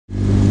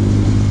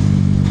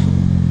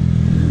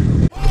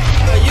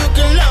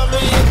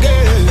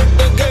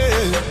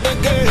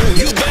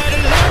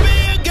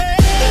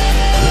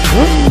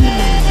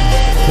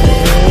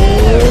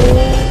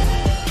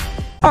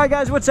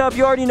what's up?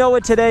 You already know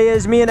what today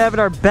is. Me and Evan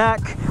are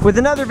back with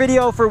another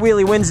video for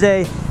Wheelie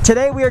Wednesday.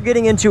 Today we are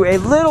getting into a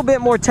little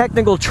bit more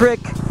technical trick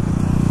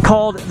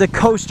called the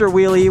coaster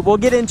wheelie. We'll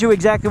get into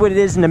exactly what it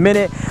is in a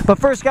minute. But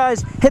first,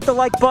 guys, hit the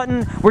like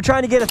button. We're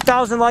trying to get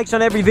 1,000 likes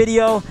on every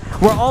video.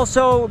 We're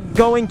also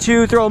going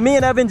to throw me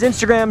and Evan's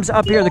Instagrams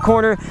up here in the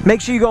corner.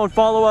 Make sure you go and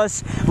follow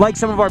us, like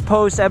some of our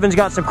posts. Evan's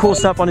got some cool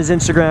stuff on his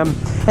Instagram.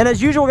 And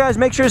as usual, guys,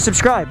 make sure to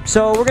subscribe.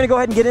 So we're gonna go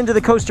ahead and get into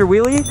the coaster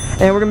wheelie,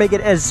 and we're gonna make it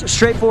as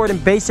straightforward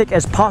and basic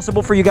as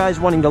possible for you guys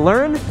wanting to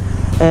learn.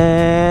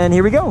 And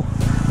here we go.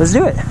 Let's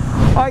do it.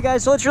 All right,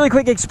 guys, so let's really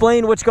quick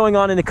explain what's going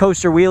on in a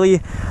coaster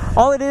wheelie.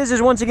 All it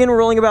is once again, we're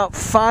rolling about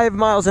 5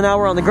 miles an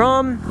hour on the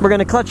Grom. We're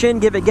gonna clutch in,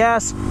 give it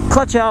gas,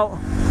 clutch out,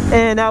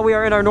 and now we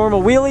are in our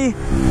normal wheelie.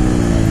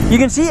 You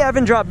can see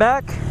Evan drop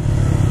back,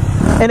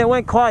 and it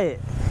went quiet.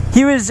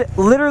 He was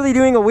literally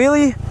doing a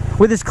wheelie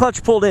with his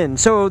clutch pulled in.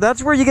 So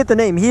that's where you get the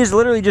name. He is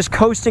literally just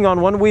coasting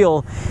on one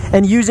wheel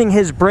and using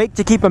his brake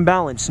to keep him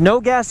balanced. No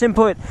gas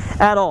input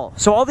at all.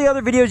 So all the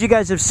other videos you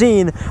guys have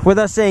seen with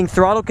us saying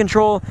throttle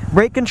control,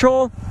 brake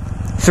control,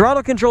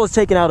 throttle control is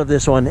taken out of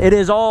this one. It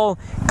is all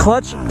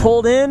clutch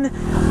pulled in.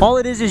 All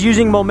it is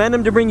using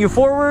momentum to bring you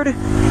forward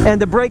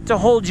and the brake to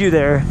hold you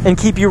there and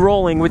keep you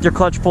rolling with your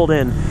clutch pulled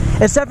in.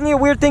 It's definitely a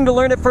weird thing to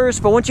learn at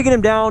first, but once you get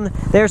them down,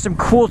 there are some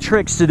cool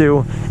tricks to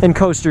do in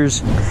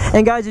coasters.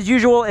 And guys, as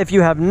usual, if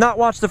you have not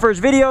watched the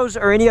first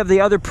videos or any of the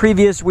other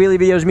previous wheelie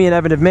videos me and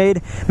Evan have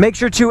made, make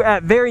sure to,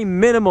 at very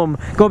minimum,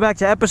 go back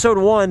to episode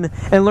 1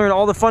 and learn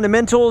all the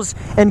fundamentals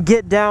and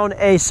get down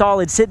a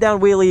solid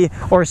sit-down wheelie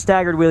or a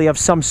staggered wheelie of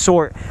some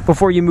sort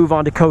before you move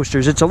on to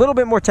coasters. It's a little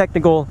bit more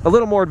technical, a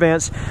little more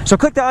advanced. So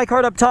click the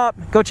iCard up top,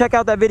 go check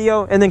out that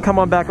video, and then come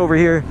on back over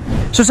here.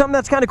 So something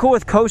that's kind of cool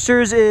with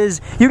coasters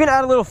is you can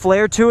add a little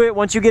flair to it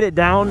once you get it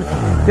down.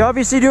 You're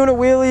obviously doing a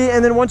wheelie,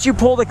 and then once you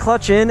pull the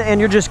clutch in and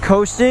you're just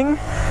coasting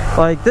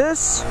like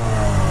this,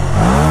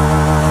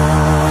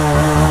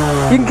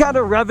 you can kind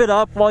of rev it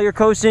up while you're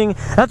coasting.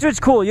 That's what's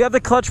cool. You have the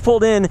clutch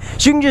pulled in,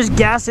 so you can just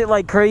gas it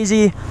like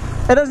crazy.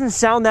 It doesn't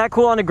sound that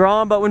cool on a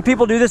Grom, but when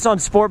people do this on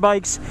sport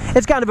bikes,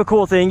 it's kind of a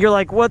cool thing. You're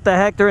like, what the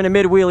heck? They're in a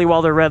mid-wheelie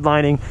while they're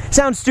redlining.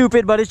 Sounds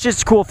stupid, but it's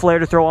just cool flair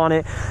to throw on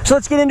it. So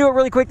let's get into it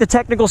really quick, the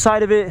technical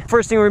side of it.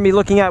 First thing we're gonna be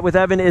looking at with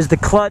Evan is the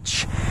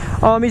clutch.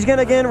 He's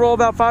gonna, again, roll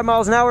about 5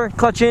 miles an hour,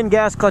 clutch in,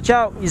 gas, clutch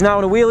out. He's now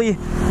in a wheelie.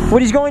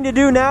 What he's going to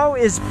do now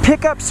is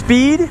pick up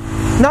speed.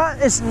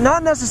 It's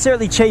not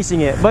necessarily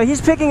chasing it, but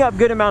he's picking up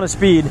good amount of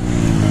speed.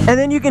 And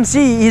then you can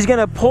see he's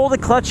gonna pull the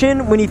clutch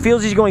in when he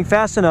feels he's going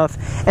fast enough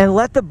and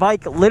let the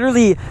bike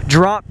literally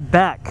drop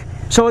back.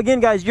 So again,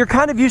 guys, you're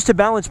kind of used to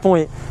balance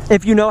point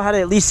if you know how to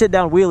at least sit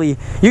down wheelie.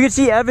 You can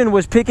see Evan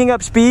was picking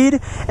up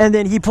speed, and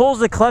then he pulls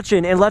the clutch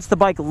in and lets the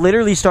bike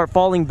literally start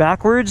falling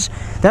backwards.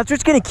 That's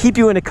what's gonna keep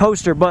you in a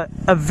coaster. But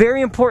a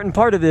very important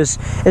part of this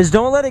is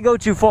don't let it go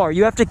too far.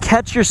 You have to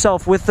catch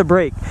yourself with the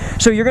brake.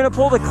 So you're gonna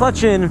pull the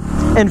clutch in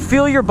and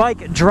feel your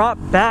bike drop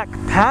back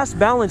past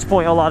balance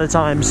point a lot of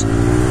times.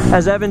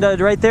 As Evan did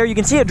right there, you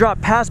can see it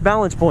drop past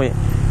balance point.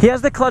 He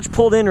has the clutch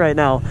pulled in right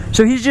now,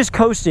 so he's just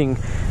coasting.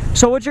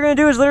 So what you're gonna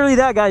do is literally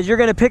that, guys. You're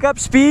gonna pick up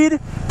speed,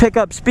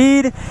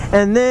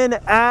 and then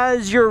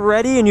as you're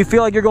ready and you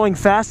feel like you're going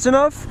fast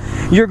enough,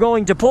 you're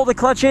going to pull the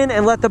clutch in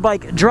and let the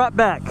bike drop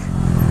back.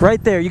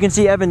 Right there, you can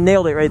see Evan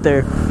nailed it right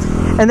there.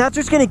 And that's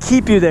what's gonna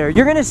keep you there.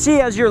 You're gonna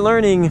see as you're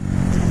learning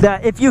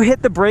that if you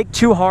hit the brake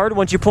too hard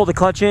once you pull the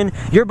clutch in,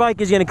 your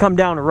bike is going to come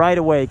down right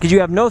away because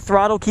you have no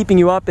throttle keeping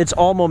you up. It's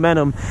all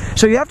momentum.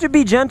 So you have to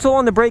be gentle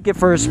on the brake at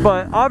first,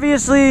 but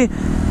obviously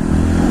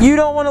you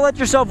don't want to let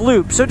yourself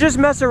loop. So just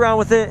mess around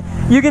with it.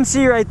 You can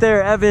see right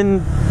there,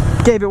 Evan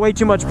gave it way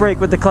too much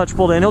brake with the clutch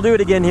pulled in. He'll do it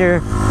again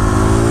here.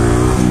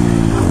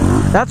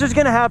 That's what's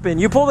gonna happen.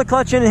 You pull the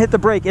clutch in and hit the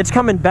brake, it's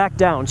coming back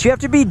down. So you have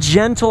to be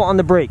gentle on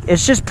the brake.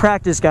 It's just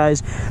practice,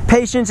 guys.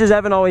 Patience, as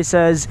Evan always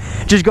says.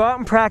 Just go out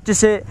and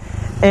practice it,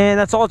 and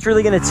that's all it's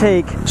really gonna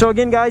take. So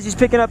again, guys, he's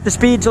picking up the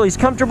speed till he's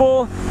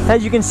comfortable.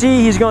 As you can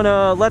see, he's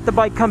gonna let the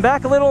bike come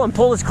back a little and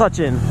pull his clutch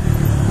in.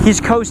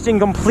 He's coasting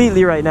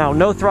completely right now,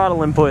 no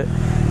throttle input.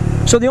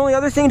 So the only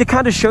other thing to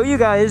kind of show you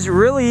guys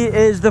really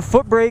is the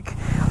foot brake,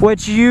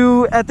 which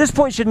you at this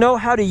point should know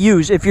how to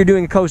use if you're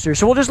doing a coaster.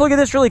 So we'll just look at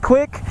this really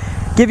quick,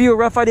 give you a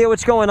rough idea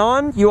what's going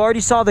on. You already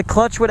saw the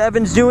clutch, what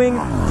Evan's doing.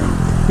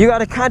 You got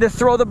to kind of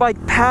throw the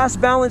bike past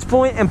balance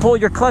point and pull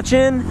your clutch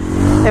in.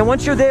 And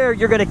once you're there,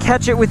 you're going to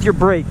catch it with your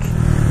brake.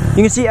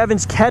 You can see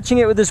Evan's catching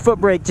it with his foot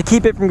brake to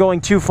keep it from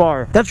going too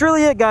far. That's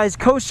really it, guys.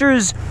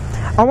 Coasters,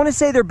 I want to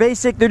say they're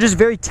basic, they're just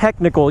very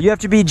technical. You have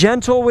to be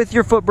gentle with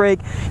your foot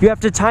brake, you have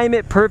to time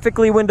it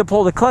perfectly when to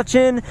pull the clutch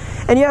in,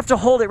 and you have to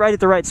hold it right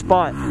at the right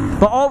spot.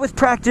 But all with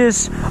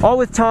practice, all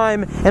with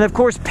time, and of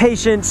course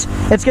patience,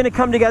 it's going to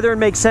come together and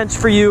make sense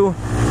for you,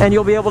 and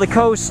you'll be able to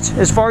coast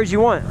as far as you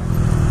want.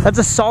 That's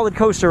a solid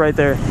coaster right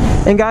there.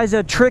 And guys,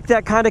 a trick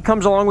that kind of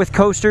comes along with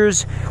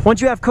coasters,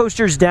 once you have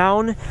coasters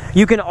down,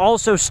 you can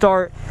also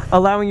start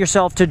allowing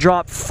yourself to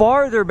drop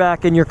farther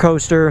back in your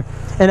coaster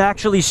and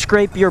actually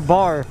scrape your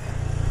bar.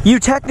 You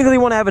technically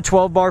want to have a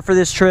 12 bar for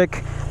this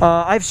trick.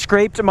 I've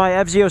scraped my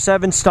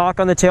FZ-07 stock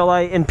on the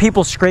taillight, and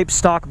people scrape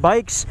stock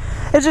bikes.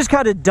 It's just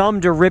kind of dumb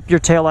to rip your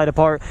taillight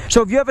apart.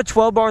 So if you have a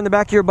 12 bar in the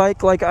back of your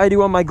bike like I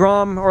do on my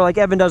Grom, or like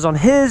Evan does on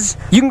his,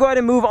 you can go ahead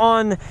and move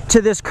on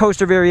to this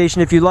coaster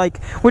variation if you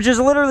like, which is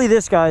literally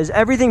this, guys.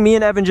 Everything me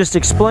and Evan just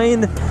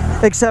explained,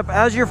 except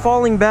as you're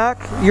falling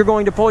back, you're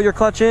going to pull your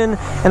clutch in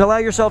and allow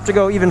yourself to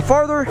go even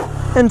farther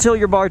until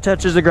your bar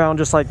touches the ground,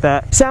 just like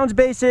that. Sounds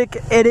basic.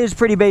 It is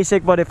pretty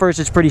basic, but at first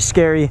it's pretty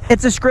scary.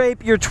 It's a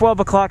scrape your 12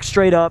 o'clock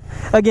straight up.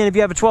 Again, if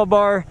you have a 12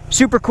 bar,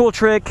 super cool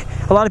trick.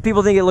 A lot of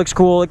people think it looks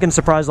cool. It can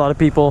surprise a lot of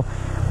people.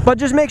 But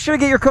just make sure to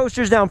get your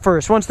coasters down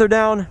first. Once they're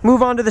down,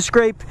 move on to the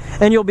scrape,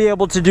 and you'll be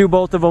able to do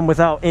both of them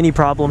without any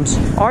problems.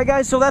 All right,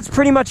 guys, so that's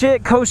pretty much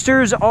it.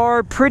 Coasters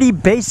are pretty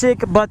basic,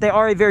 but they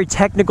are a very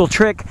technical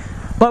trick.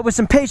 But with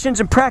some patience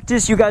and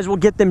practice, you guys will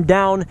get them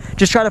down.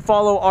 Just try to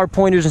follow our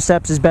pointers and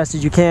steps as best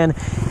as you can.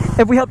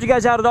 If we helped you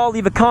guys out at all,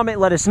 leave a comment,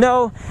 let us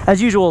know.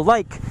 As usual,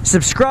 like,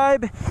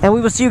 subscribe, and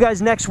we will see you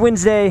guys next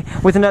Wednesday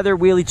with another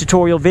wheelie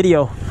tutorial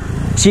video.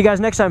 See you guys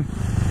next time.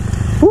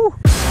 Woo!